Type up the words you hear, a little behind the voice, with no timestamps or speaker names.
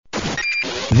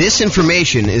This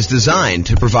information is designed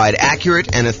to provide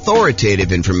accurate and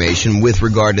authoritative information with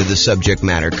regard to the subject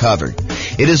matter covered.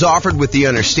 It is offered with the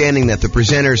understanding that the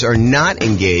presenters are not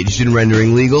engaged in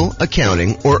rendering legal,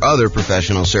 accounting, or other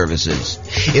professional services.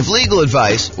 If legal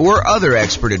advice or other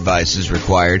expert advice is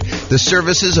required, the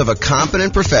services of a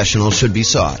competent professional should be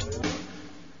sought.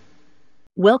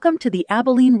 Welcome to the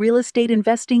Abilene Real Estate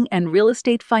Investing and Real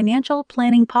Estate Financial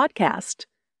Planning Podcast.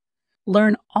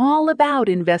 Learn all about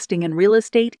investing in real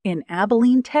estate in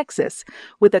Abilene, Texas,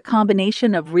 with a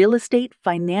combination of real estate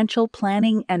financial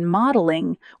planning and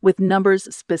modeling with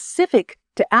numbers specific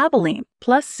to Abilene,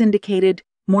 plus syndicated,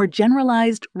 more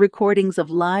generalized recordings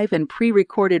of live and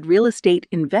pre-recorded real estate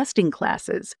investing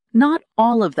classes, not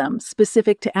all of them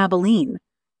specific to Abilene.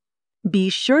 Be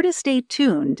sure to stay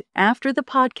tuned after the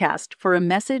podcast for a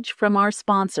message from our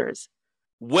sponsors.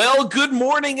 Well, good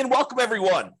morning and welcome,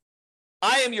 everyone.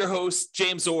 I am your host,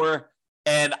 James Orr,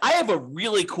 and I have a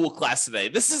really cool class today.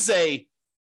 This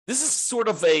is sort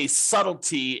of a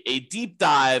subtlety, a deep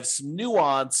dive, some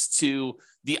nuance to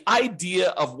the idea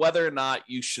of whether or not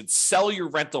you should sell your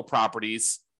rental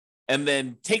properties and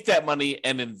then take that money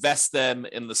and invest them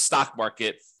in the stock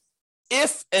market,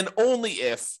 if and only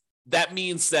if that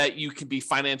means that you can be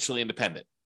financially independent.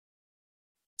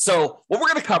 So what we're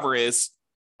going to cover is,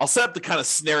 I'll set up the kind of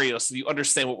scenario so you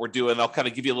understand what we're doing. I'll kind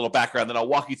of give you a little background, then I'll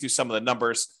walk you through some of the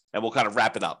numbers and we'll kind of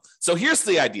wrap it up. So here's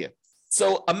the idea.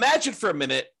 So imagine for a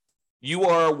minute, you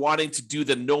are wanting to do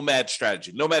the nomad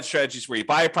strategy. Nomad strategy is where you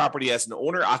buy a property as an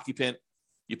owner occupant.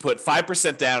 You put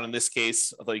 5% down in this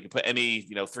case, although you can put any,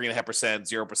 3.5%,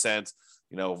 0%,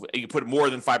 you can put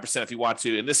more than 5% if you want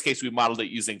to. In this case, we modeled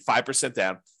it using 5%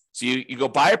 down. So you go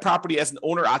buy a property as an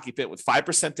owner occupant with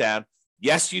 5% down.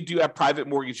 Yes, you do have private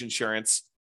mortgage insurance,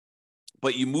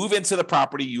 but you move into the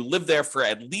property, you live there for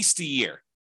at least a year.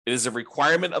 It is a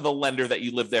requirement of the lender that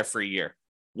you live there for a year.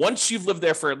 Once you've lived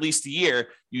there for at least a year,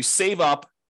 you save up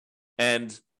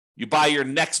and you buy your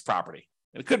next property.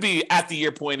 And it could be at the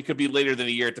year point, it could be later than a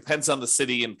year. It depends on the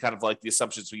city and kind of like the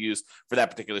assumptions we use for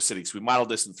that particular city. So we modeled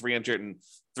this in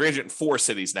 304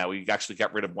 cities now. We actually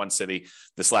got rid of one city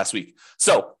this last week.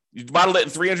 So you modeled it in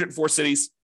 304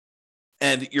 cities.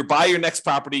 And you buy your next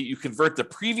property, you convert the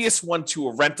previous one to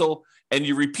a rental, and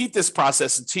you repeat this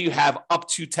process until you have up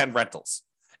to 10 rentals.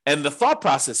 And the thought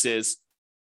process is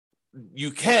you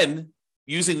can,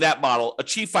 using that model,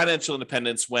 achieve financial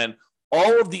independence when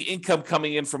all of the income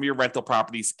coming in from your rental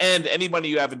properties and any money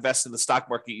you have invested in the stock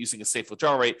market using a safe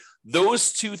withdrawal rate,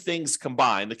 those two things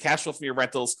combined, the cash flow from your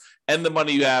rentals and the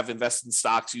money you have invested in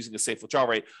stocks using a safe withdrawal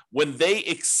rate, when they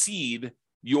exceed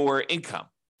your income,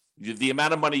 the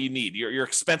amount of money you need, your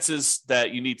expenses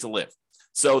that you need to live.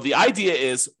 So the idea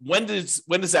is, when does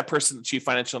that person achieve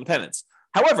financial independence?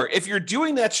 However, if you're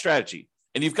doing that strategy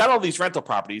and you've got all these rental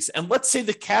properties, and let's say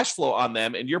the cash flow on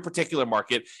them in your particular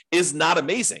market is not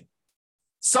amazing,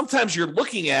 sometimes you're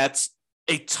looking at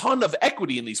a ton of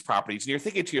equity in these properties and you're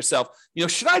thinking to yourself,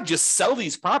 should I just sell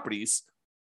these properties,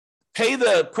 pay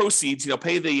the proceeds,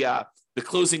 pay the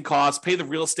closing costs, pay the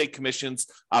real estate commissions,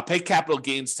 pay capital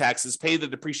gains taxes, pay the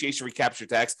depreciation recapture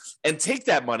tax, and take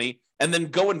that money and then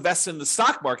go invest in the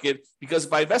stock market? Because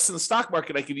if I invest in the stock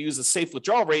market, I can use a safe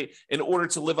withdrawal rate in order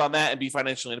to live on that and be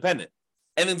financially independent.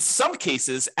 And in some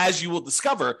cases, as you will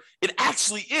discover, it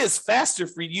actually is faster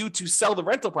for you to sell the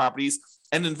rental properties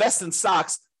and invest in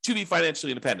stocks to be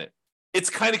financially independent.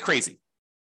 It's kind of crazy.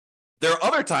 There are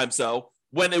other times, though,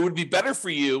 when it would be better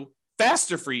for you,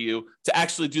 faster for you to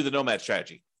actually do the nomad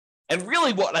strategy. And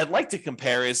really what I'd like to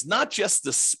compare is not just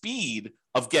the speed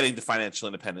of getting to financial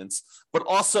independence, but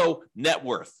also net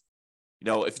worth.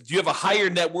 If you have a higher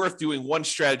net worth doing one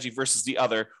strategy versus the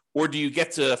other, or do you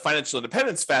get to financial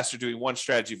independence faster doing one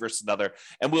strategy versus another?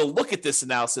 And we'll look at this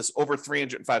analysis over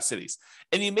 305 cities.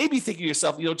 And you may be thinking to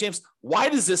yourself, James, why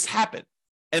does this happen?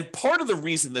 And part of the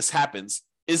reason this happens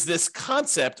is this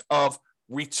concept of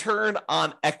return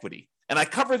on equity. And I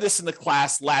covered this in the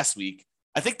class last week.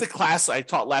 I think the class I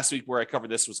taught last week where I covered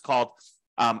this was called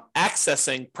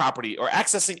Accessing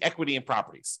Equity in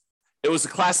Properties. It was a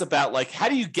class about how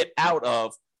do you get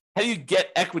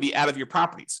equity out of your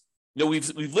properties?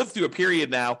 We've lived through a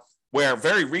period now where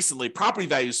very recently property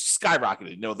values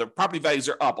skyrocketed. The property values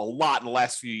are up a lot in the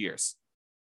last few years.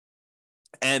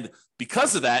 And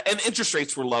because of that, and interest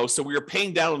rates were low, so we were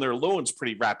paying down on their loans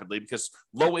pretty rapidly, because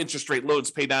low interest rate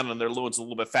loans pay down on their loans a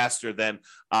little bit faster than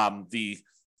the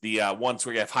ones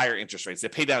where you have higher interest rates. They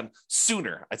pay down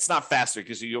sooner. It's not faster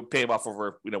because you pay them off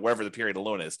over whatever the period of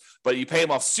loan is, but you pay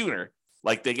them off sooner.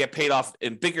 Like they get paid off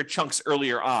in bigger chunks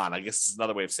earlier on, I guess is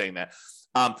another way of saying that.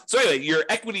 So anyway, your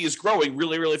equity is growing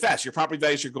really, really fast. Your property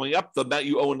values are going up. The amount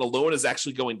you owe in the loan is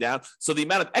actually going down. So the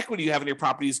amount of equity you have in your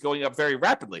property is going up very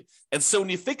rapidly. And so when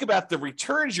you think about the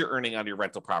returns you're earning on your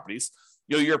rental properties,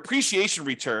 your appreciation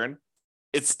return,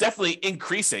 it's definitely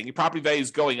increasing. Your property value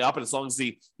is going up. And as long as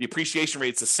the appreciation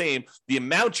rate is the same, the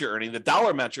amount you're earning, the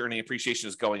dollar amount you're earning appreciation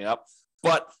is going up.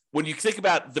 But when you think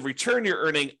about the return you're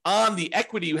earning on the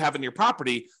equity you have in your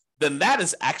property, then that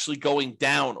is actually going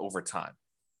down over time.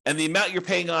 And the amount you're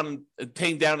paying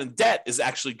down in debt is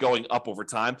actually going up over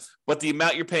time. But the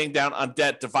amount you're paying down on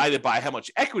debt divided by how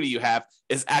much equity you have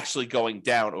is actually going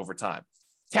down over time.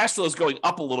 Cash flow is going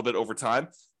up a little bit over time,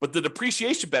 but the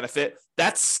depreciation benefit,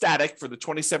 that's static for the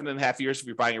 27 and a half years if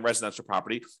you're buying a residential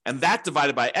property. And that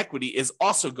divided by equity is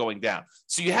also going down.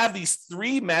 So you have these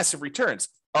three massive returns: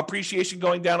 appreciation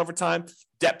going down over time,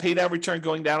 debt pay down return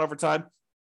going down over time,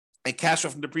 and cash flow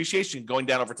from depreciation going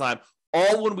down over time,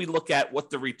 all when we look at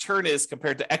what the return is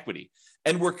compared to equity.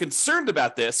 And we're concerned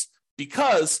about this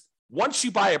because once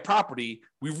you buy a property,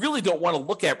 we really don't want to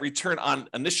look at return on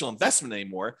initial investment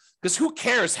anymore, because who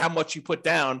cares how much you put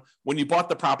down when you bought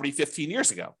the property 15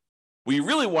 years ago? What you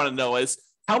really want to know is,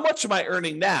 how much am I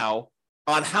earning now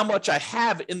on how much I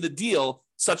have in the deal,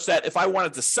 such that if I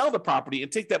wanted to sell the property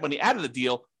and take that money out of the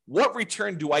deal, what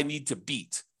return do I need to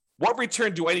beat? What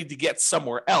return do I need to get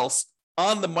somewhere else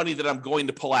on the money that I'm going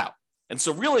to pull out? And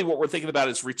so really what we're thinking about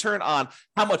is return on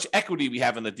how much equity we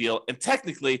have in the deal. And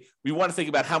technically, we want to think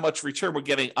about how much return we're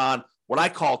getting on what I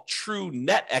call true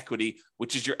net equity,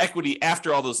 which is your equity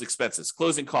after all those expenses: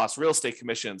 closing costs, real estate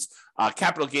commissions,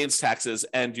 capital gains taxes,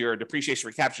 and your depreciation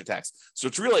recapture tax. So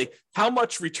it's really how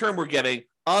much return we're getting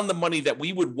on the money that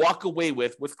we would walk away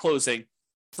with closing,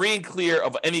 free and clear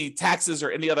of any taxes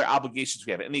or any other obligations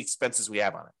we have, any expenses we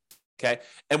have on it. Okay.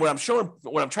 And what I'm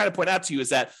trying to point out to you is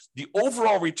that the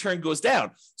overall return goes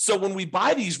down. So when we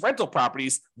buy these rental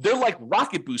properties, they're like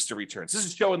rocket booster returns. This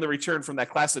is showing the return from that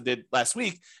class I did last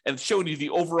week, and it's showing you the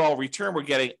overall return we're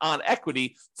getting on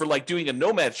equity for like doing a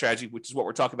nomad strategy, which is what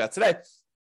we're talking about today.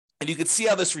 And you can see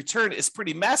how this return is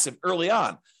pretty massive early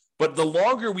on. But the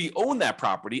longer we own that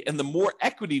property and the more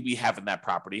equity we have in that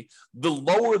property, the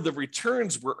lower the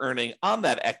returns we're earning on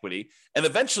that equity, and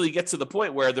eventually get to the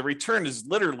point where the return is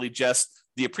literally just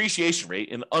the appreciation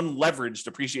rate, an unleveraged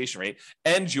appreciation rate,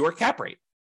 and your cap rate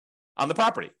on the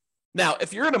property. Now,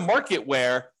 if you're in a market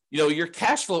where your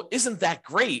cash flow isn't that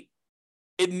great,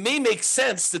 it may make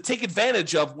sense to take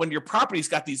advantage of when your property's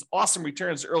got these awesome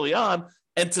returns early on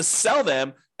and to sell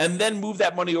them and then move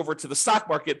that money over to the stock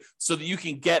market so that you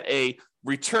can get a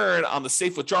return on the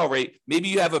safe withdrawal rate. Maybe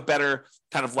you have a better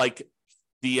kind of like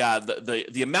the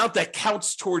amount that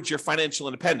counts towards your financial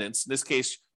independence. In this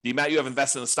case, the amount you have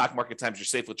invested in the stock market times your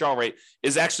safe withdrawal rate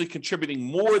is actually contributing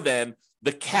more than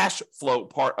the cash flow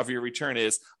part of your return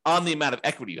is on the amount of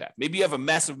equity you have. Maybe you have a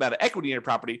massive amount of equity in your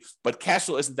property, but cash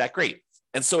flow isn't that great.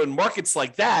 And so in markets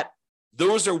like that,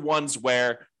 those are ones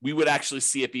where we would actually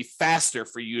see it be faster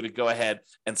for you to go ahead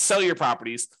and sell your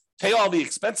properties, pay all the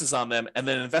expenses on them, and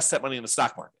then invest that money in the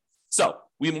stock market. So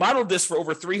we modeled this for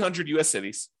over 300 U.S.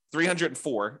 cities.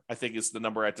 304, I think, is the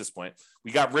number at this point.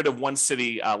 We got rid of one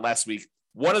city last week.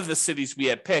 One of the cities we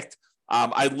had picked,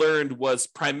 I learned, was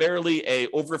primarily a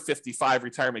over 55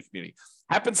 retirement community.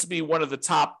 Happens to be one of the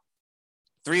top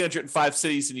 305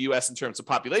 cities in the U.S. in terms of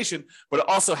population, but it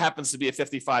also happens to be a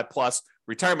 55 plus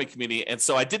retirement community. And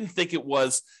so I didn't think it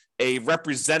was a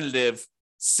representative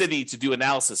city to do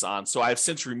analysis on. So I've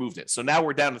since removed it. So now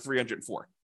we're down to 304.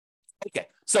 Okay.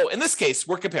 So in this case,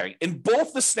 we're comparing in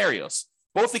both the scenarios,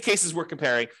 both the cases we're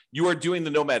comparing, you are doing the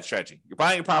nomad strategy. You're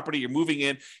buying a property, you're moving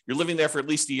in, you're living there for at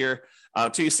least a year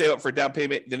until you save up for a down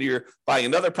payment. Then you're buying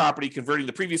another property, converting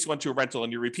the previous one to a rental,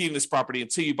 and you're repeating this property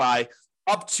until you buy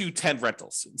up to 10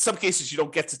 rentals. In some cases, you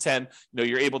don't get to 10.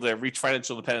 You're able to reach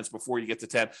financial independence before you get to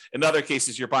 10. In other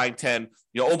cases, you're buying 10,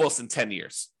 almost in 10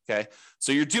 years. Okay.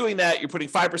 So you're doing that. You're putting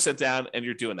 5% down and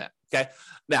you're doing that. Okay.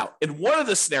 Now, in one of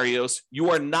the scenarios, you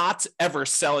are not ever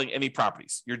selling any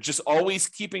properties. You're just always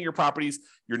keeping your properties.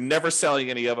 You're never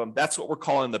selling any of them. That's what we're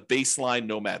calling the baseline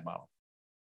nomad model.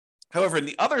 However, in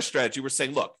the other strategy, we're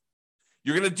saying, look,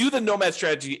 you're going to do the nomad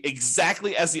strategy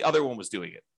exactly as the other one was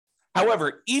doing it.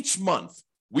 However, each month,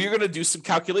 we are going to do some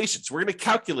calculations. We're going to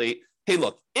calculate, hey,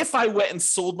 look, if I went and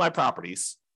sold my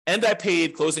properties and I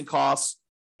paid closing costs,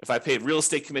 if I paid real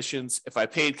estate commissions, if I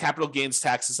paid capital gains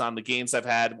taxes on the gains I've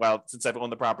had since I've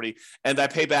owned the property, and I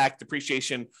pay back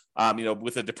depreciation,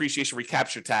 with a depreciation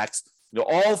recapture tax,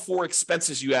 all four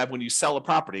expenses you have when you sell a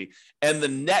property, and the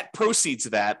net proceeds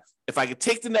of that if I could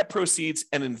take the net proceeds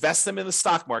and invest them in the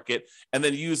stock market and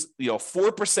then use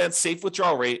 4% safe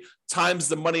withdrawal rate times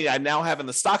the money I now have in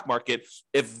the stock market,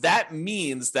 if that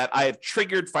means that I have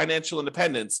triggered financial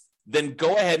independence, then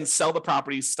go ahead and sell the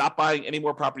properties, stop buying any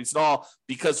more properties at all,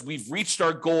 because we've reached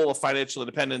our goal of financial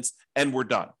independence and we're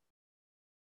done.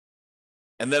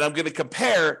 And then I'm going to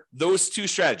compare those two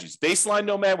strategies, baseline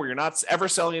Nomad, where you're not ever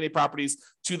selling any properties,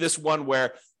 to this one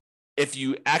where if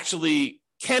you actually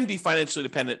can be financially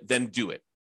independent, then do it.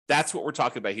 That's what we're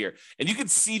talking about here. And you can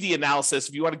see the analysis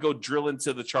if you want to go drill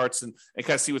into the charts and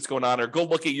kind of see what's going on, or go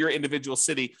look at your individual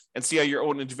city and see how your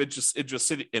own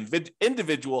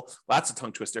individual lots of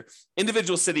tongue twister,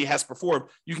 individual city has performed.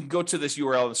 You can go to this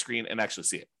URL on the screen and actually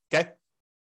see it. Okay.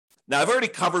 Now, I've already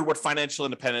covered what financial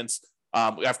independence.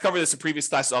 I've covered this in previous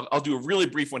classes. I'll do a really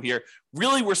brief one here.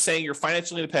 Really, we're saying you're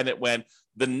financially independent when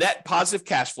the net positive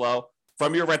cash flow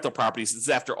from your rental properties is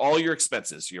after all your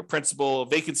expenses, your principal,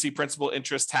 vacancy, principal,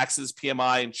 interest, taxes,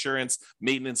 PMI, insurance,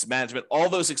 maintenance, management, all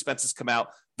those expenses come out.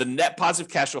 The net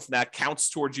positive cash flow from that counts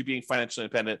towards you being financially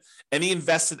independent. Any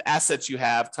invested assets you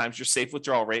have times your safe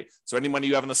withdrawal rate. So any money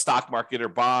you have in the stock market or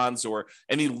bonds, or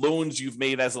any loans you've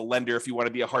made as a lender, if you want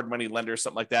to be a hard money lender or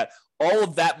something like that, all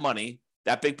of that money,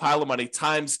 that big pile of money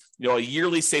times a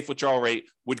yearly safe withdrawal rate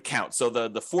would count. So the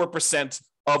 4%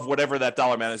 of whatever that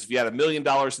dollar amount is, if you had $1 million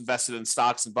invested in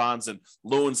stocks and bonds and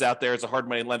loans out there as a hard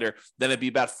money lender, then it'd be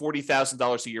about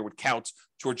 $40,000 a year would count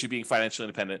towards you being financially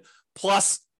independent,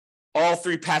 plus all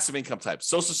three passive income types: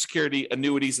 Social Security,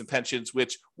 annuities, and pensions,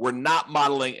 which we're not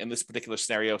modeling in this particular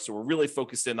scenario. So we're really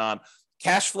focused in on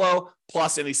cash flow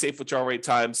plus any safe withdrawal rate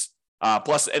times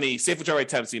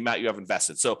the amount you have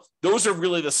invested. So those are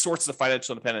really the sorts of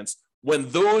financial independence. When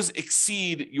those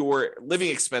exceed your living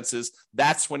expenses,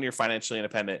 that's when you're financially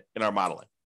independent in our modeling.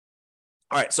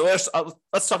 All right, so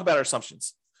let's talk about our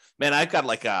assumptions. Man, I've got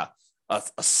like a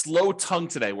slow tongue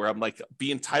today where I'm like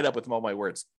being tied up with all my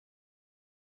words.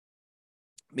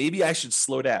 Maybe I should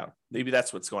slow down. Maybe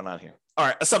that's what's going on here. All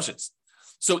right, assumptions.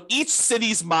 So each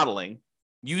city's modeling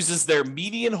uses their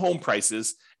median home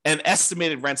prices and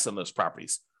estimated rents on those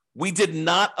properties. We did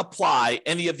not apply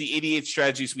any of the 88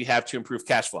 strategies we have to improve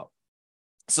cash flow.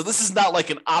 So this is not like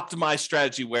an optimized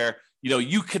strategy where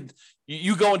you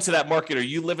go into that market, or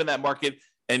you live in that market,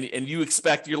 and you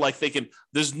expect, you're like thinking,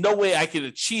 there's no way I can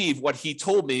achieve what he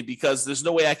told me because there's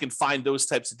no way I can find those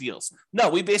types of deals. No,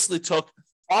 we basically took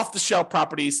off-the-shelf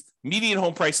properties, median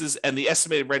home prices, and the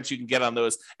estimated rents you can get on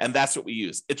those, and that's what we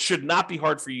use. It should not be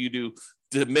hard for you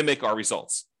to mimic our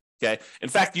results. Okay. In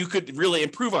fact, you could really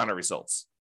improve on our results.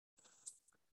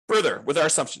 Further, with our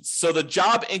assumptions. So the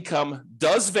job income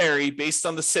does vary based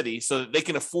on the city so that they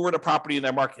can afford a property in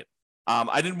their market.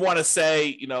 I didn't want to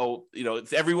say,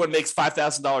 if everyone makes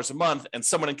 $5,000 a month and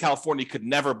someone in California could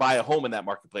never buy a home in that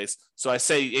marketplace. So I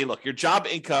say, hey, look, your job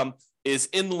income is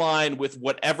in line with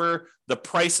whatever the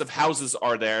price of houses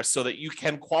are there so that you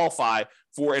can qualify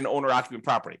for an owner-occupant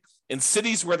property. In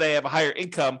cities where they have a higher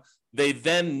income, they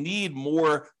then need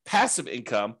more passive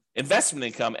income, investment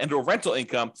income, and or rental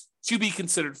income to be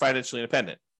considered financially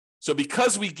independent. So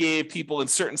because we gave people in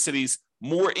certain cities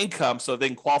more income so they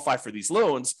can qualify for these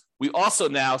loans, we also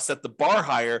now set the bar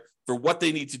higher for what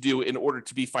they need to do in order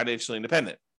to be financially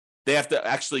independent. They have to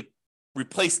actually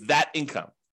replace that income.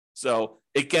 So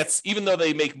it gets, even though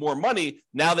they make more money,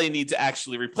 now they need to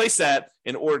actually replace that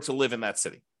in order to live in that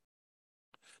city.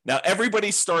 Now,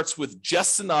 everybody starts with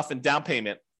just enough in down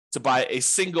payment to buy a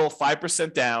single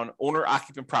 5% down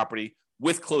owner-occupant property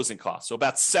with closing costs. So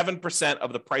about 7%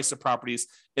 of the price of properties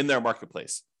in their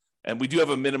marketplace. And we do have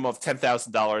a minimum of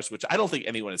 $10,000, which I don't think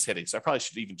anyone is hitting. So I probably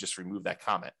should even just remove that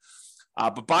comment.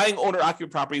 But buying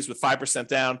owner-occupant properties with 5%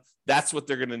 down, that's what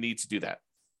they're going to need to do that.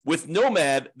 With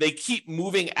Nomad, they keep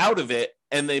moving out of it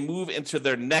and they move into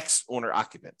their next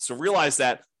owner-occupant. So realize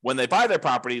that when they buy their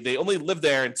property, they only live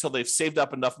there until they've saved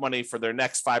up enough money for their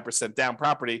next 5% down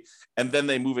property, and then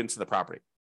they move into the property.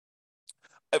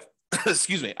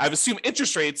 Excuse me. I've assumed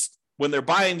interest rates when they're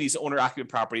buying these owner-occupant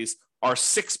properties are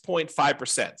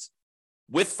 6.5%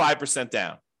 with 5%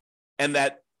 down. And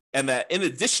that in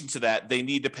addition to that, they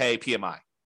need to pay PMI,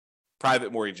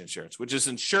 private mortgage insurance, which is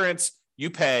insurance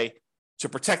you pay to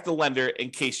protect the lender in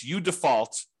case you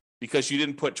default because you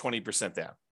didn't put 20%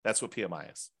 down. That's what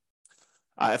PMI is.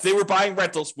 If they were buying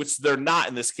rentals, which they're not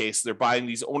in this case, they're buying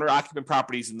these owner-occupant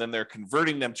properties and then they're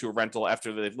converting them to a rental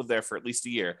after they've lived there for at least a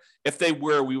year. If they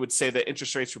were, we would say that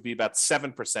interest rates would be about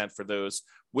 7% for those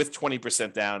with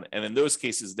 20% down. And in those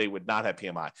cases, they would not have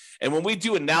PMI. And when we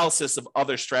do analysis of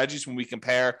other strategies, when we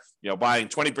compare, buying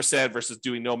 20% versus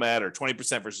doing Nomad, or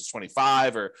 20% versus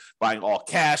 25, or buying all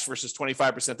cash versus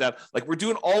 25% down, like we're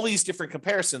doing all these different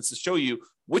comparisons to show you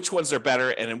which ones are better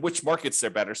and in which markets they're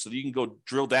better, so that you can go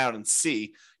drill down and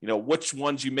see, which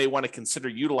ones you may want to consider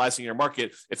utilizing in your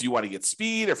market if you want to get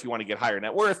speed or if you want to get higher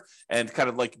net worth, and kind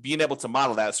of like being able to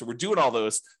model that. So we're doing all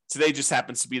those. Today just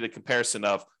happens to be the comparison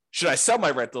of, should I sell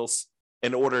my rentals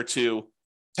in order to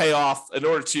invest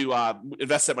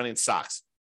that money in stocks?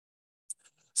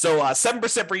 So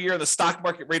 7% per year in the stock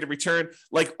market rate of return,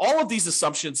 like all of these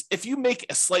assumptions, if you make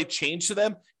a slight change to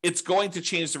them, it's going to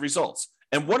change the results.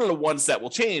 And one of the ones that will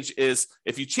change is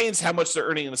if you change how much they're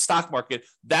earning in the stock market,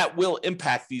 that will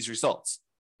impact these results.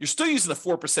 You're still using the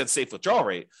 4% safe withdrawal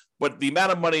rate, but the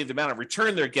amount of money, the amount of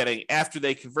return they're getting after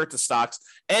they convert to stocks,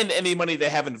 and any money they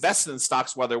have invested in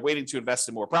stocks while they're waiting to invest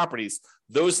in more properties,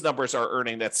 those numbers are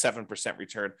earning that 7%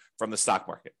 return from the stock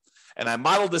market. And I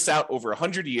modeled this out over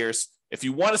 100 years. If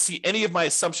you want to see any of my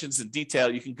assumptions in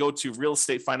detail, you can go to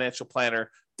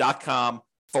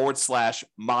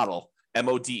realestatefinancialplanner.com/model,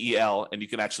 MODEL, and you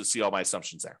can actually see all my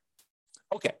assumptions there.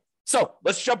 Okay, so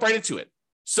let's jump right into it.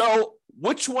 So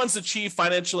which ones achieve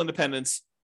financial independence?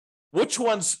 Which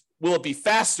ones will it be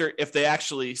faster if they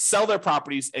actually sell their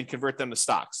properties and convert them to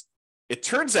stocks? It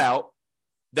turns out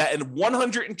that in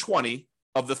 120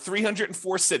 of the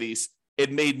 304 cities,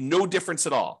 it made no difference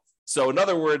at all. So in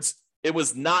other words, it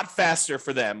was not faster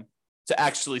for them to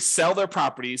actually sell their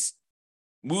properties,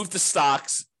 move to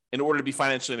stocks in order to be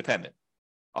financially independent.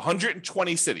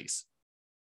 120 cities,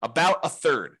 about a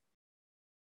third.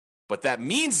 But that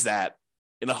means that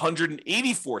in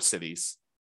 184 cities,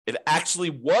 it actually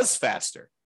was faster.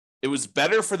 It was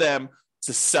better for them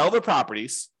to sell their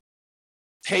properties,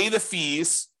 pay the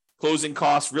fees, closing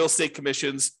costs, real estate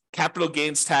commissions, capital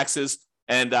gains taxes,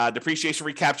 and depreciation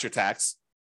recapture tax.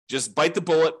 Just bite the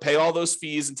bullet, pay all those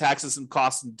fees and taxes and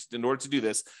costs in order to do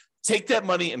this. Take that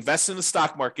money, invest in the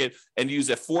stock market, and use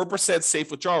a 4%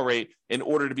 safe withdrawal rate in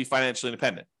order to be financially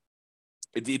independent.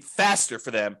 It did faster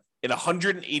for them in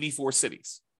 184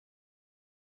 cities.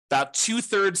 About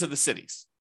 2/3 of the cities.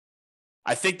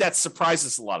 I think that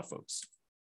surprises a lot of folks.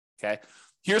 Okay.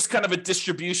 Here's kind of a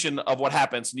distribution of what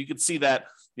happens. And you can see that,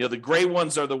 the gray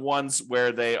ones are the ones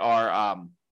where they are,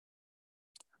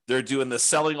 they're doing the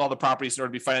selling all the properties in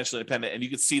order to be financially independent. And you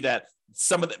can see that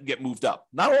some of them get moved up.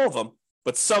 Not all of them,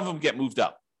 but some of them get moved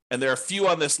up. And there are a few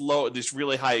on this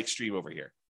really high extreme over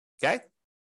here. Okay.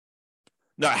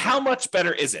 Now, how much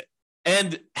better is it?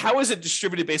 And how is it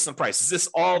distributed based on price? Is this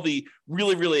all the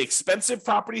really, really expensive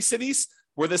property cities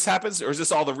where this happens? Or is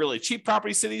this all the really cheap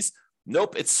property cities?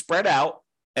 Nope, it's spread out.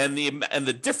 And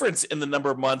the difference in the number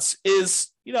of months is,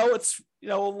 it's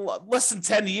less than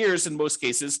 10 years in most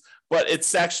cases, but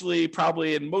it's actually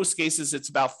probably in most cases, it's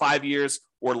about 5 years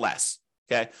or less.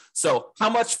 Okay. So how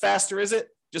much faster is it?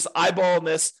 Just eyeballing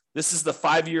this. This is the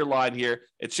 5-year line here.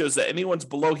 It shows that anyone's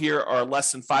below here are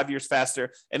less than 5 years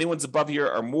faster. Anyone's above here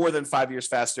are more than 5 years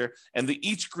faster. And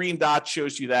each green dot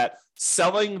shows you that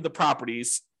selling the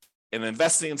properties and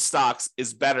investing in stocks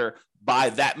is better by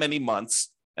that many months.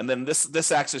 And then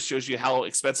this axis shows you how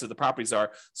expensive the properties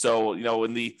are. So,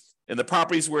 in the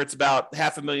properties where it's about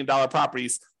 $500,000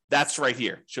 properties, that's right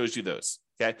here, shows you those.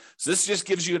 Okay. So this just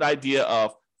gives you an idea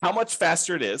of how much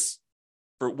faster it is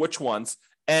for which ones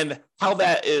and how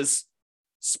that is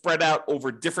spread out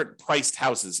over different priced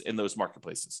houses in those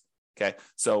marketplaces. Okay.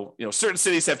 So, certain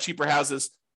cities have cheaper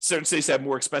houses, certain cities have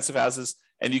more expensive houses,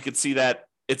 and you can see that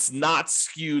it's not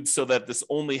skewed so that this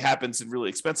only happens in really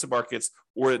expensive markets,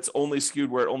 or it's only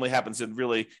skewed where it only happens in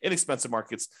really inexpensive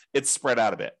markets. It's spread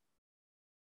out a bit.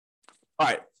 All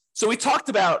right. So we talked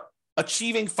about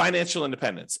achieving financial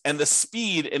independence and the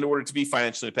speed in order to be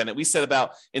financially independent. We said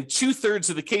about in 2/3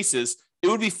 of the cases, it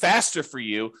would be faster for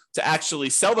you to actually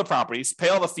sell the properties, pay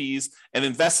all the fees, and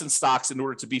invest in stocks in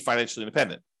order to be financially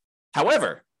independent.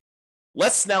 However,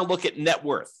 let's now look at net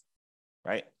worth,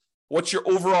 right? What's your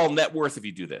overall net worth if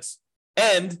you do this?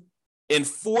 And in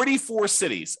 44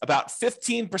 cities, about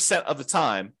 15% of the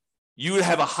time, you would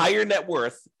have a higher net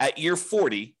worth at year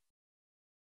 40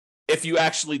 if you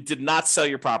actually did not sell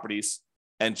your properties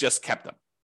and just kept them.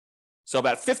 So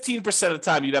about 15% of the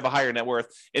time, you'd have a higher net worth.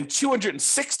 In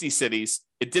 260 cities,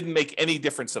 it didn't make any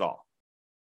difference at all.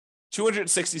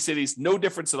 260 cities, no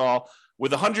difference at all.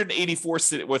 With 184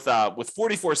 with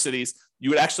 44 cities,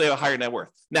 you would actually have a higher net worth.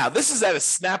 Now, this is at a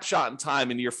snapshot in time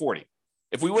in year 40.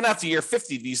 If we went out to year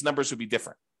 50, these numbers would be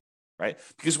different, right?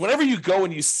 Because whenever you go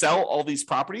and you sell all these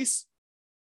properties,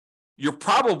 you're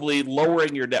probably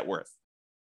lowering your net worth.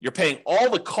 You're paying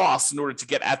all the costs in order to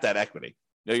get at that equity.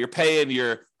 You're paying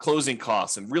your closing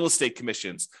costs and real estate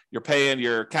commissions. You're paying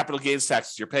your capital gains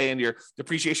taxes. You're paying your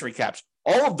depreciation recaps.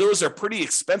 All of those are pretty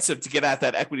expensive to get at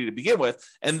that equity to begin with.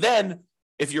 And then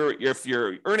if you're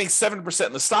earning 7%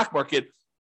 in the stock market,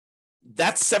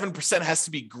 that 7% has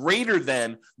to be greater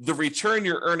than the return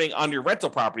you're earning on your rental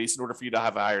properties in order for you to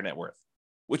have a higher net worth,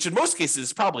 which in most cases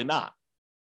is probably not.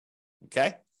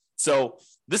 Okay. So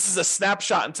this is a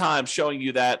snapshot in time showing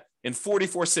you that in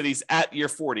 44 cities at year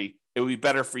 40, it would be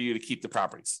better for you to keep the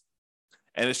properties.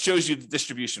 And it shows you the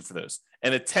distribution for those.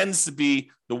 And it tends to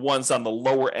be the ones on the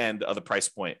lower end of the price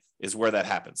point is where that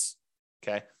happens.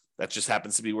 Okay. That just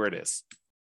happens to be where it is.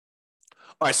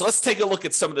 All right. So let's take a look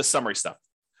at some of the summary stuff.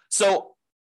 So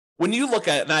when you look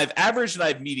at it, and I have average and I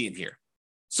have median here.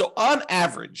 So on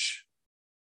average,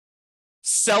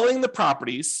 selling the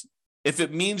properties, if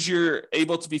it means you're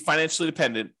able to be financially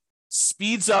independent,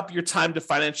 speeds up your time to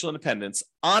financial independence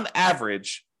on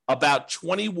average about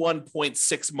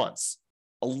 21.6 months,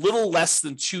 a little less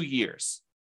than 2 years.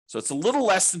 So it's a little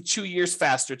less than 2 years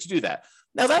faster to do that.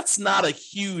 Now, that's not a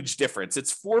huge difference.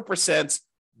 It's 4%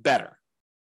 better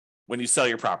when you sell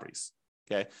your properties.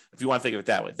 Okay, if you want to think of it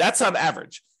that way, that's on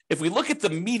average. If we look at the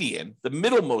median, the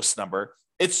middlemost number,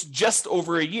 it's just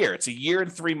over a year. It's a year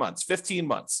and 3 months, 15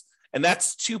 months. And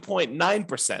that's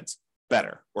 2.9%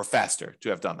 better or faster to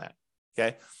have done that.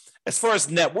 Okay. As far as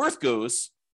net worth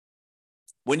goes,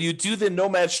 when you do the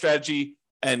nomad strategy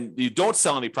and you don't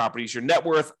sell any properties, your net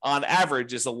worth on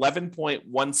average is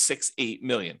 11.168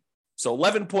 million. So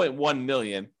 11.1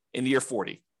 million in year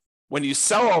 40. When you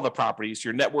sell all the properties,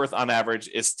 your net worth on average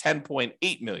is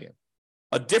 10.8 million,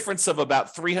 a difference of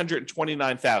about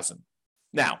 329,000.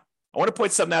 Now, I want to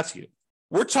point something out to you.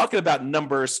 We're talking about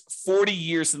numbers 40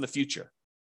 years in the future.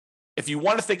 If you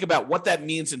want to think about what that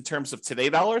means in terms of today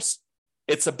dollars,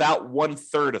 it's about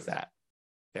 1/3 of that.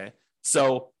 Okay.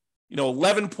 So,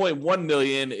 11.1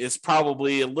 million is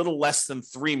probably a little less than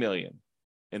 3 million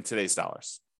in today's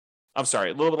dollars. I'm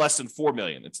sorry, a little bit less than 4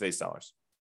 million in today's dollars.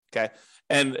 Okay.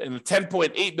 And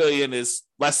 10.8 million is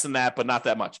less than that, but not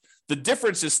that much. The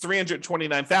difference is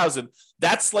 329,000.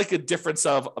 That's like a difference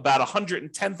of about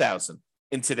 110,000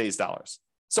 in today's dollars.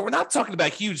 So we're not talking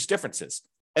about huge differences.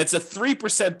 It's a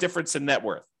 3% difference in net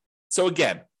worth. So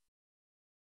again,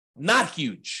 not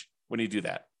huge when you do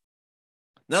that.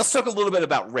 Now let's talk a little bit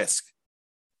about risk.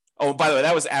 Oh, by the way,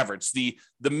 that was average. The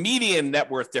median net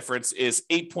worth difference is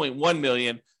 8.1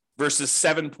 million versus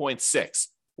 7.6.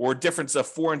 or a difference of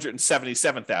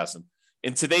 477,000.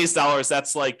 In today's dollars,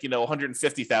 that's like,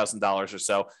 $150,000 or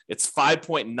so. It's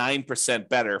 5.9%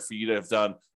 better for you to have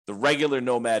done the regular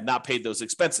nomad, not paid those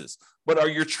expenses. But are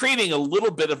you trading a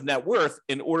little bit of net worth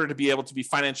in order to be able to be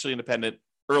financially independent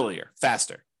earlier,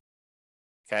 faster?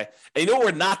 Okay. And what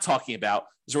we're not talking about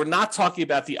is we're not talking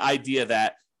about the idea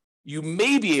that you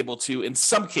may be able to, in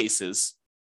some cases,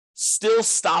 still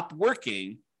stop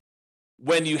working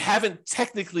when you haven't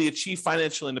technically achieved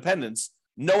financial independence,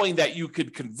 knowing that you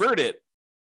could convert it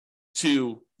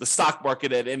to the stock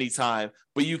market at any time,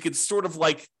 but you could sort of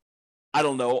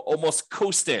almost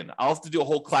coast in. I'll have to do a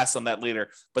whole class on that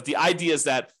later. But the idea is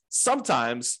that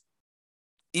sometimes,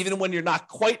 even when you're not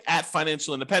quite at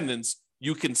financial independence,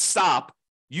 you can stop,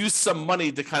 use some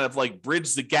money to kind of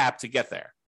bridge the gap to get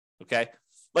there. Okay.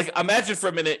 Imagine for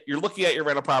a minute, you're looking at your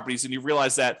rental properties and you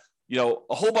realize that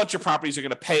a whole bunch of properties are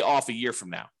going to pay off a year from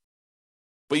now,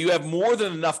 but you have more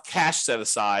than enough cash set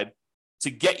aside to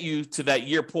get you to that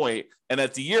year point. And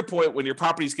at the year point, when your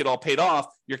properties get all paid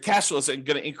off, your cash flows are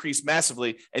going to increase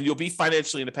massively and you'll be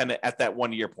financially independent at that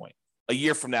 1 year point, a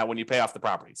year from now when you pay off the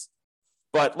properties.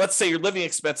 But let's say your living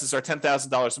expenses are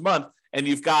 $10,000 a month and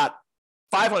you've got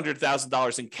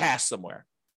 $500,000 in cash somewhere.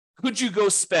 Could you go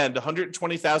spend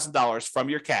 $120,000 from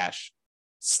your cash,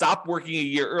 stop working a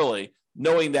year early,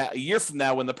 knowing that a year from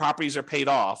now, when the properties are paid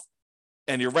off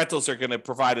and your rentals are going to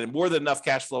provide more than enough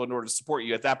cash flow in order to support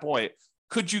you at that point,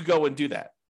 could you go and do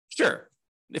that? Sure.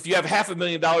 If you have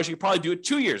 $500,000, you probably do it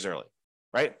 2 years early,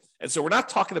 right? And so we're not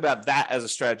talking about that as a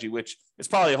strategy, which is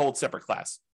probably a whole separate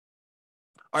class.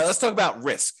 All right, let's talk about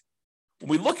risk. When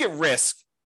we look at risk,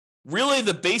 really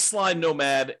the baseline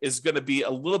nomad is going to be a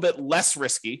little bit less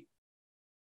risky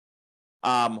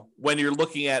when you're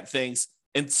looking at things,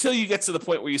 until you get to the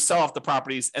point where you sell off the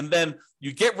properties and then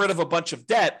you get rid of a bunch of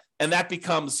debt, and that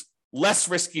becomes less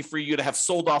risky for you to have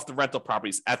sold off the rental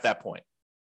properties at that point.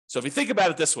 So if you think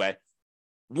about it this way,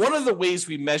 one of the ways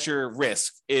we measure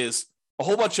risk is a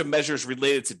whole bunch of measures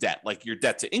related to debt, like your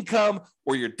debt to income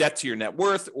or your debt to your net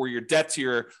worth or your debt to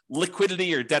your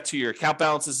liquidity or debt to your account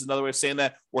balance is another way of saying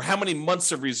that, or how many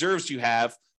months of reserves you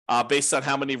have based on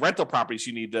how many rental properties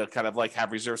you need to kind of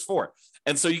have reserves for.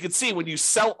 And so you can see when you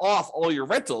sell off all your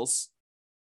rentals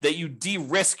that you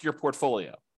de-risk your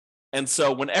portfolio. And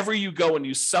so whenever you go and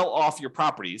you sell off your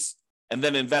properties and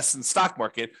then invest in the stock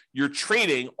market, you're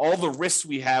trading all the risks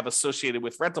we have associated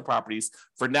with rental properties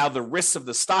for now the risks of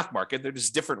the stock market. They're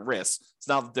just different risks. It's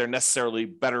not that they're necessarily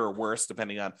better or worse,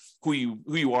 depending on who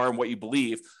you are and what you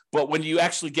believe. But when you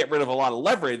actually get rid of a lot of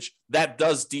leverage, that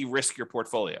does de-risk your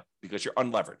portfolio because you're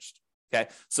unleveraged. Okay,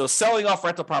 so selling off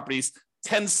rental properties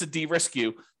tends to de-risk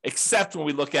you, except when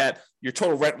we look at your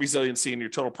total rent resiliency and your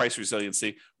total price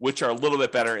resiliency, which are a little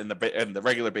bit better in the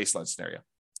regular baseline scenario.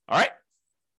 All right.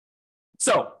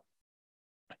 So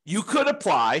you could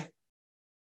apply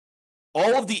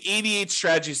all of the 88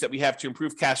 strategies that we have to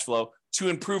improve cash flow to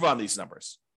improve on these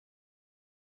numbers.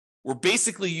 We're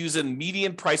basically using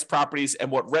median price properties and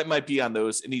what rent might be on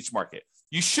those in each market.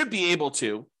 You should be able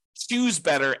to choose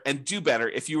better and do better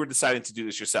if you were deciding to do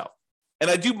this yourself. And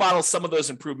I do model some of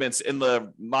those improvements in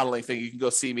the modeling thing. You can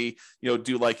go see me,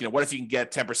 do like, what if you can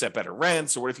get 10% better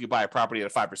rents, or what if you buy a property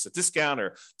at a 5% discount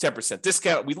or 10%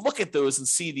 discount? We look at those and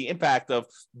see the impact of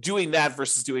doing that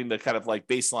versus doing the kind of like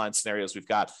baseline scenarios we've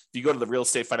got. If you go to the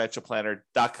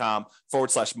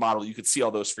realestatefinancialplanner.com/model, you can see all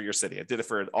those for your city. I did it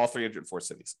for all 304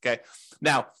 cities. Okay.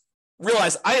 Now,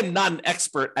 realize I am not an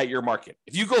expert at your market.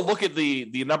 If you go look at the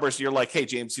numbers, you're like, hey,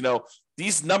 James,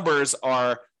 these numbers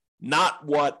are not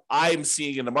what I'm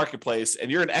seeing in the marketplace, and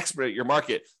you're an expert at your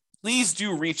market, please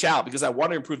do reach out because I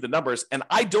want to improve the numbers. And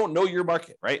I don't know your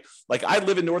market, right? Like I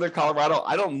live in Northern Colorado.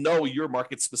 I don't know your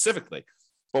market specifically,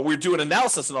 but we're doing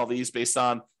analysis on all these based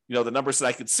on, the numbers that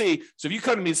I could see. So if you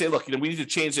come to me and say, look, we need to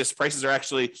change this. Prices are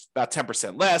actually about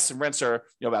 10% less and rents are,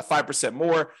 about 5%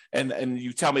 more. And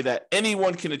you tell me that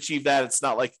anyone can achieve that. It's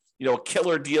not like, a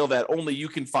killer deal that only you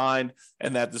can find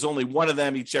and that there's only one of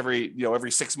them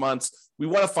every 6 months. We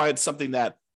want to find something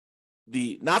that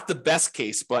not the best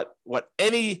case, but what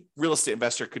any real estate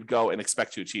investor could go and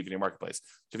expect to achieve in your marketplace.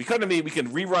 So if you come to me, we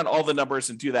can rerun all the numbers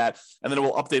and do that. And then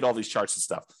we'll update all these charts and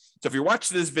stuff. So if you're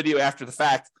watching this video after the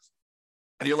fact,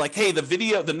 and you're like, hey,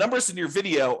 the numbers in your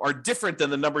video are different than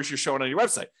the numbers you're showing on your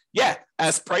website. Yeah,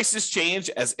 as prices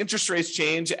change, as interest rates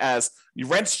change, as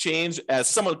rents change, as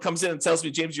someone comes in and tells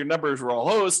me, James, your numbers were all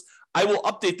hosed, I will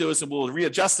update those and we'll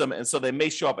readjust them. And so they may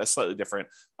show up as slightly different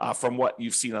from what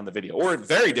you've seen on the video, or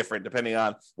very different depending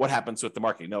on what happens with the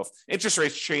market. If interest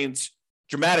rates change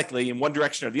dramatically in one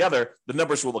direction or the other, the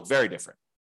numbers will look very different.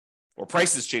 Or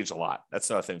prices change a lot. That's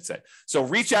another thing to say. So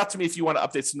reach out to me if you want to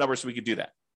update some numbers so we can do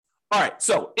that. All right,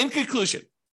 so in conclusion,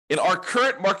 in our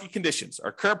current market conditions,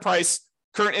 our current price,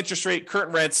 current interest rate,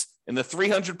 current rents in the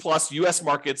 300 plus US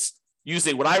markets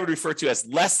using what I would refer to as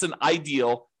less than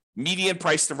ideal median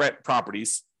price to rent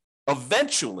properties,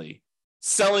 eventually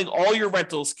selling all your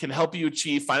rentals can help you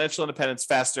achieve financial independence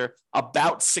faster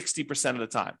about 60% of the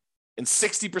time. In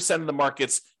 60% of the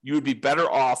markets, you would be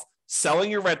better off selling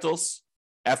your rentals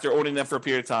after owning them for a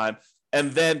period of time,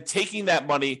 and then taking that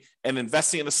money and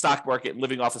investing in the stock market and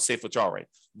living off a safe withdrawal rate.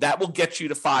 That will get you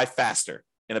to 5 faster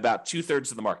in about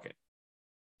 2/3 of the market,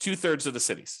 2/3 of the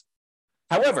cities.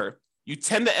 However, you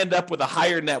tend to end up with a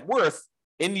higher net worth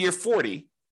in year 40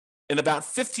 in about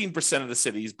 15% of the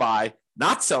cities by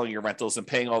not selling your rentals and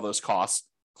paying all those costs,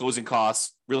 closing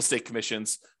costs, real estate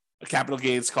commissions, capital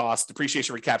gains costs,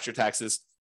 depreciation recapture taxes,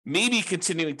 maybe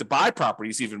continuing to buy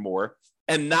properties even more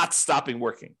and not stopping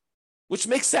working. Which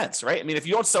makes sense, right? I mean, if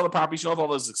you don't sell the properties, you don't have all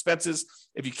those expenses.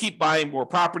 If you keep buying more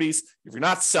properties, if you're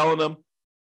not selling them,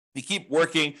 you keep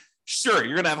working, sure,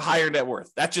 you're going to have higher net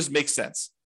worth. That just makes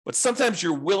sense. But sometimes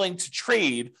you're willing to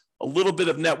trade a little bit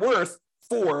of net worth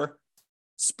for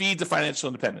speed to financial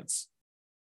independence.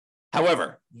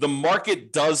 However, the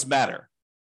market does matter.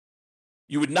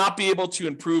 You would not be able to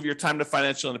improve your time to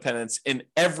financial independence in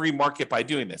every market by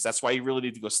doing this. That's why you really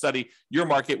need to go study your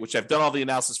market, which I've done all the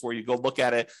analysis for you. Go look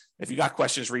at it. If you got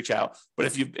questions, reach out.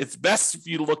 But it's best if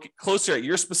you look closer at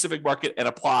your specific market and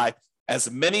apply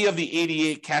as many of the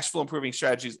 88 cash flow improving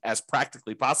strategies as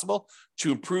practically possible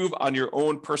to improve on your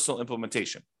own personal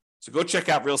implementation. So go check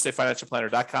out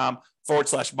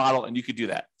realestatefinancialplanner.com/model, and you could do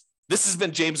that. This has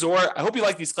been James Orr. I hope you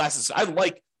like these classes. I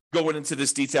like going into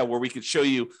this detail where we could show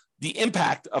you the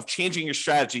impact of changing your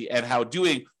strategy and how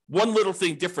doing one little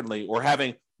thing differently or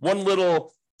having one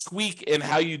little tweak in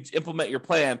how you implement your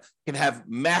plan can have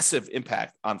massive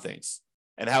impact on things,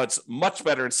 and how it's much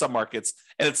better in some markets.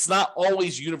 And it's not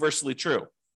always universally true,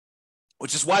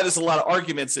 which is why there's a lot of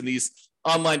arguments in these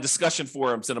online discussion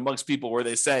forums and amongst people where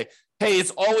they say, hey,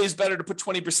 it's always better to put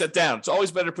 20% down. It's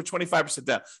always better to put 25%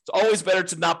 down. It's always better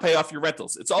to not pay off your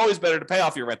rentals. It's always better to pay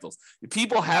off your rentals.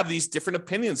 People have these different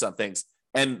opinions on things.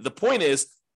 And the point is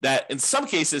that in some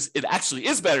cases, it actually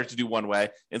is better to do one way.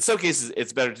 In some cases,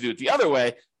 it's better to do it the other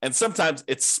way. And sometimes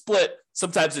it's split.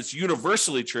 Sometimes it's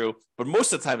universally true, but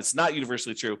most of the time it's not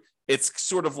universally true. It's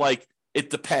sort of like It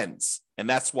depends. And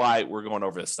that's why we're going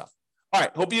over this stuff. All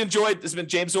right. Hope you enjoyed. This has been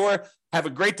James Orr. Have a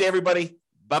great day, everybody.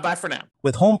 Bye-bye for now.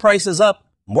 With home prices up,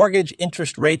 mortgage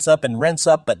interest rates up, and rents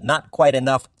up, but not quite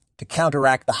enough to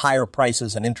counteract the higher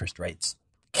prices and interest rates,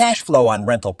 cash flow on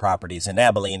rental properties in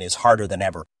Abilene is harder than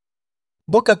ever.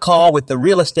 Book a call with the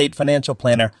Real Estate Financial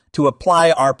Planner to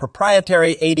apply our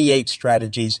proprietary 88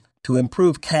 strategies to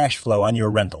improve cash flow on your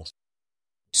rentals.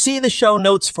 See the show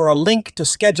notes for a link to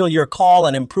schedule your call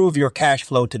and improve your cash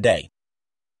flow today.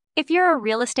 If you're a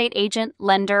real estate agent,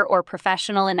 lender, or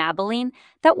professional in Abilene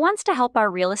that wants to help our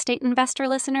real estate investor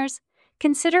listeners,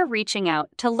 consider reaching out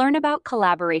to learn about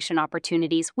collaboration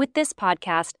opportunities with this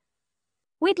podcast.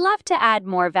 We'd love to add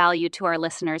more value to our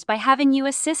listeners by having you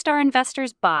assist our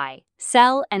investors buy,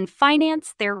 sell, and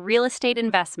finance their real estate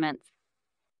investments.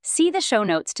 See the show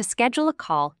notes to schedule a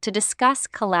call to discuss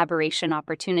collaboration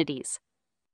opportunities.